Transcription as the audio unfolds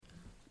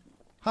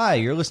Hi,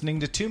 you're listening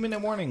to 2 Minute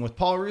Warning with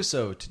Paul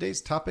Russo.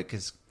 Today's topic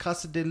is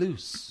Casa de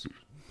Luz.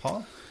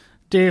 Paul?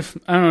 Dave,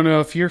 I don't know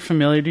if you're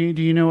familiar. Do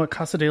you know what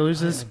Casa de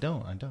Luz is? I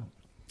don't.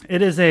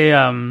 It is a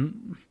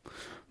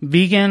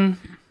vegan,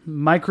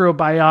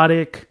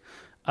 microbiotic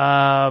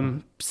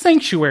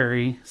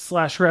sanctuary /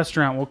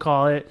 restaurant, we'll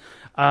call it,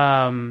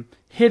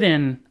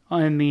 hidden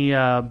in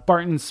the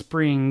Barton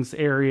Springs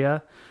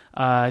area.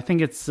 I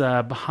think it's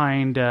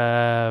behind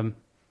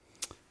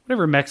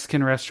whatever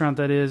Mexican restaurant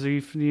that is. Are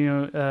you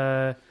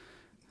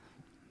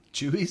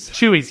Chewy's?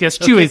 Chewy's, yes,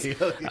 Chewy's.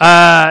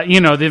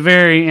 Okay. The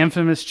very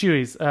infamous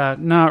Chewy's.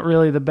 Not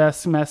really the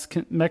best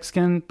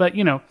Mexican, but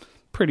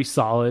pretty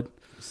solid.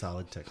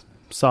 Solid Tex-Mex.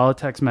 Solid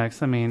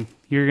Tex-Mex. I mean,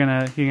 you're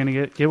gonna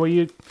get what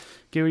you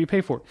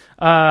pay for.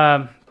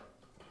 Casa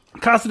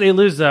de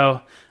Luz,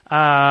 though.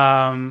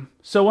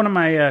 So one of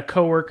my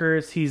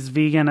coworkers, he's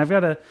vegan. I've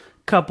got a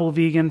couple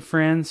vegan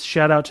friends.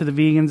 Shout out to the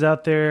vegans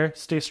out there.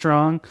 Stay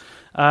strong.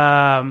 We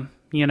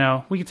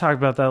can talk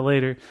about that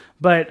later.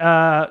 But,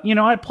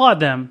 I applaud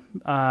them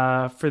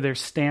for their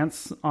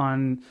stance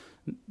on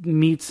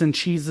meats and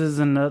cheeses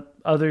and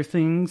other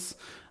things.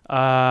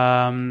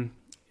 But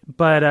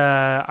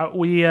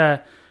we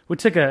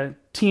took a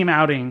team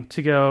outing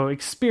to go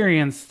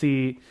experience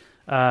the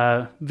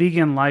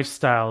vegan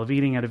lifestyle of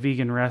eating at a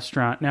vegan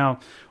restaurant.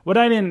 Now, what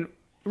I didn't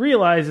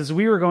realize is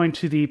we were going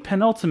to the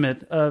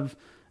penultimate of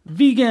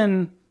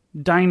vegan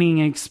dining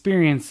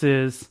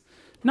experiences.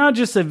 Not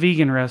just a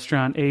vegan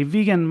restaurant, a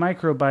vegan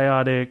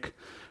microbiotic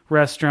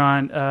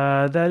restaurant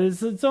that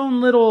is its own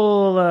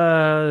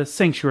little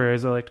sanctuary,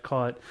 as I like to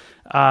call it.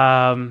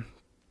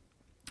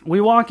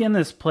 We walk in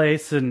this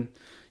place, and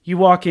you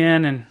walk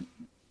in, and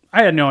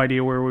I had no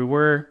idea where we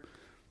were.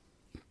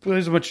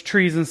 There's a bunch of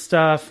trees and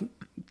stuff,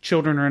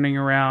 children running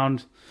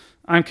around.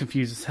 I'm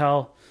confused as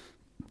hell.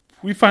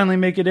 We finally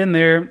make it in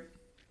there,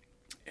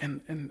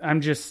 and I'm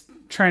just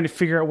trying to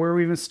figure out where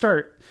we even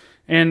start.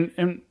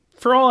 And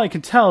for all I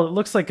could tell, it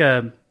looks like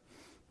a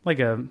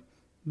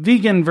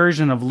vegan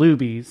version of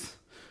Luby's,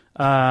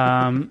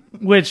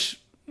 which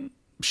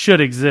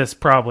should exist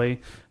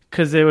probably,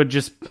 because it would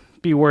just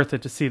be worth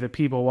it to see the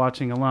people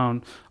watching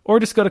alone, or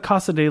just go to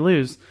Casa de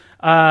Luz.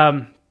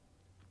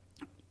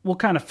 We'll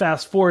kind of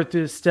fast forward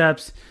through the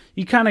steps.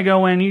 You kind of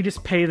go in, you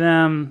just pay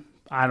them,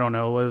 I don't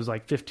know, it was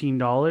like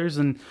 $15,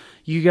 and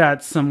you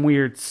got some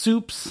weird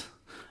soups.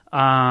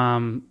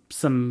 Some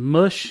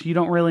mush. You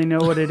don't really know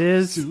what it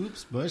is.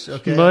 Soups, mush,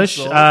 okay. Mush.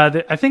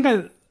 I think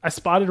I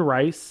spotted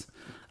rice.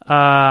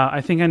 I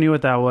think I knew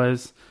what that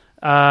was.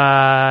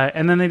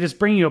 And then they just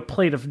bring you a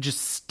plate of just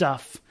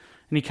stuff,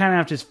 and you kind of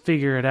have to just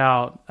figure it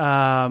out.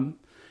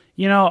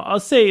 I'll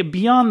say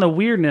beyond the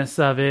weirdness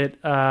of it,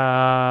 it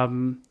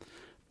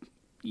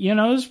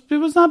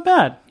was not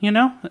bad.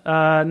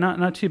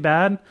 Not too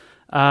bad.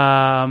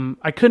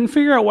 I couldn't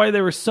figure out why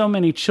there were so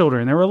many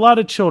children. There were a lot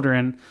of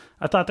children.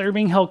 I thought they were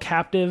being held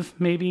captive,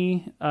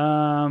 maybe.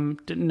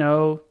 Didn't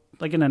know,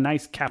 like in a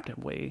nice captive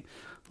way.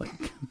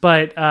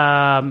 But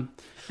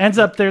ends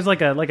up there's like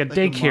a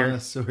daycare. A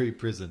Montessori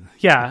prison.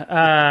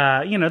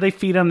 Yeah. They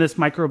feed them this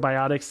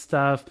microbiotic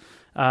stuff.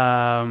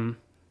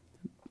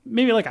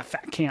 Maybe like a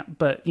fat camp,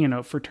 but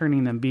for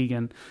turning them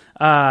vegan.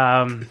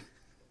 But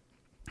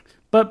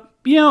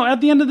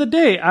at the end of the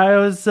day, it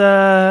was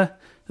a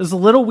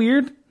little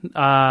weird.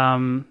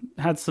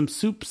 Had some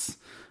soups,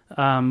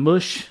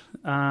 mush.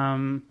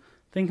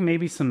 Think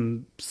maybe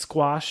some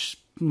squash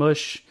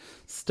mush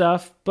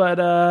stuff, but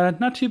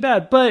not too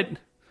bad, but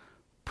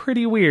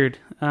pretty weird.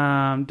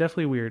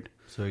 Definitely weird.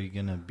 So are you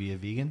going to be a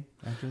vegan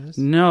after this?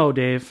 No,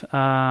 Dave.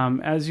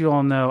 As you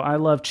all know, I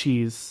love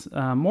cheese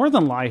more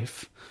than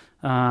life.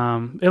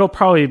 It'll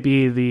probably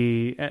be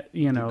the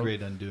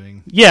great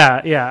undoing.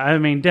 Yeah. I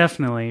mean,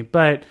 definitely.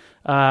 But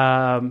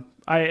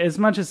as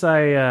much as I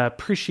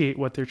appreciate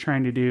what they're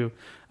trying to do,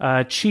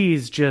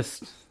 cheese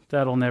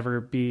that'll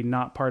never be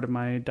not part of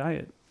my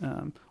diet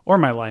or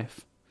my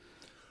life.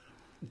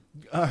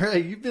 All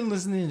right, you've been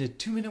listening to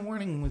 2 Minute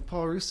Warning with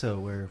Paul Russo,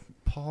 where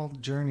Paul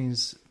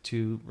journeys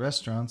to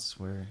restaurants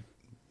where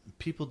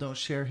people don't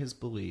share his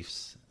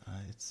beliefs.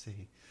 It's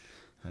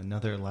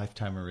another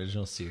Lifetime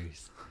original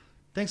series.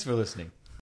 Thanks for listening.